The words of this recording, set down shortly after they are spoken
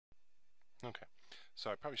Okay, so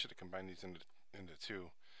I probably should have combined these into two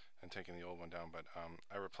and taken the old one down, but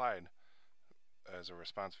I replied as a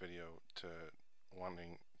response video to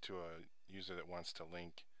a user that wants to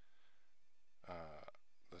link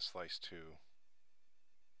the slice to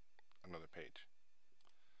another page.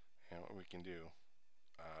 And what we can do,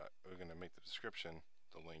 we're going to make the description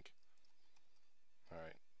the link.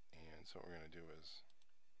 Alright, and so what we're going to do is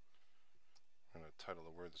we're going to title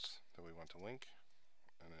the words that we want to link,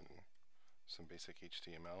 and then some basic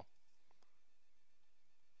HTML.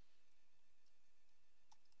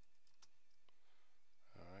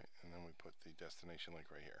 Alright, and then we put the destination link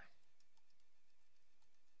right here.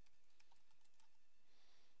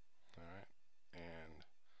 Alright, and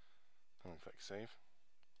then we click save,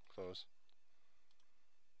 close,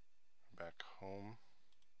 back home,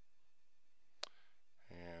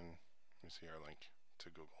 and we see our link to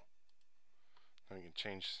Google. Now we can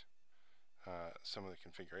change some of the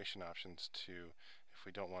configuration options to, if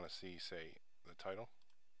we don't want to see, say, the title,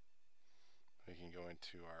 we can go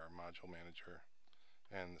into our module manager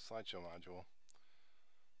and the slideshow module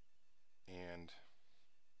and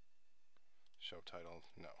show title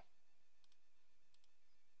no.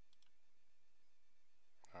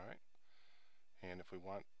 Alright, and if we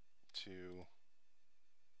want to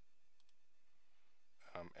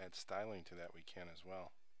add styling to that, we can as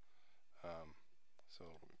well. So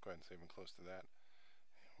we'll go ahead and save and close to that.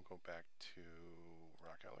 And we'll go back to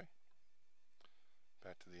Rok Gallery,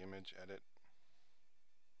 back to the image, edit,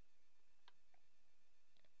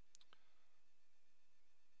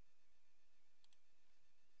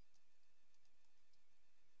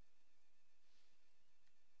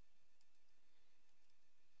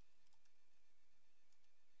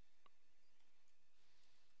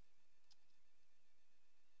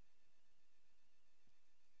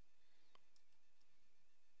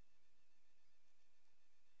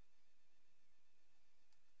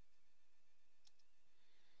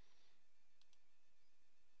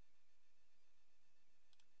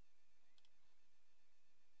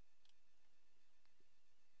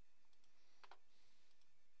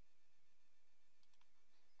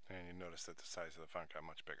 and you notice that the size of the font got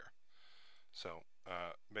much bigger. So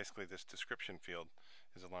basically this description field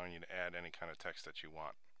is allowing you to add any kind of text that you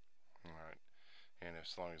want. Alright, and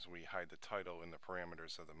as long as we hide the title in the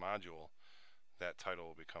parameters of the module, that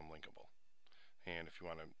title will become linkable. And if you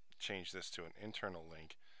want to change this to an internal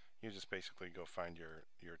link, you just basically go find your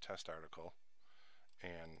test article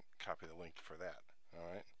and copy the link for that.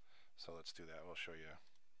 Alright, so let's do that. We'll show you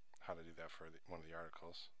how to do that for one of the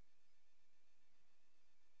articles.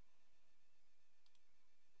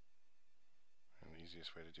 And the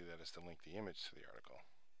easiest way to do that is to link the image to the article.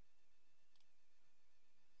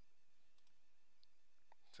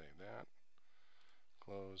 Save that,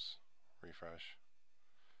 close, refresh,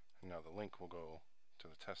 and now the link will go to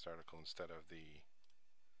the test article instead of the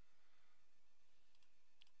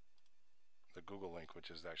Google link, which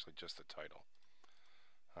is actually just the title.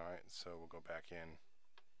 Alright, so we'll go back in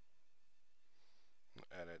and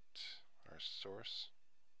edit our source,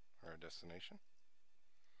 or our destination.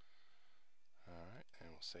 Alright,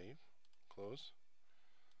 and we'll save, close,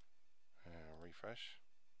 and refresh,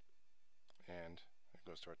 and it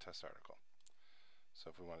goes to our test article.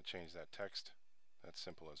 So if we want to change that text, that's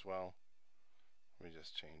simple as well. We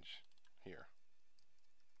just change here,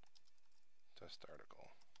 test article.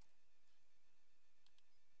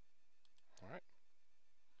 Alright,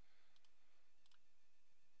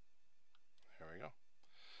 there we go.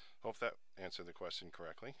 Hope that answered the question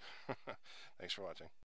correctly. Thanks for watching.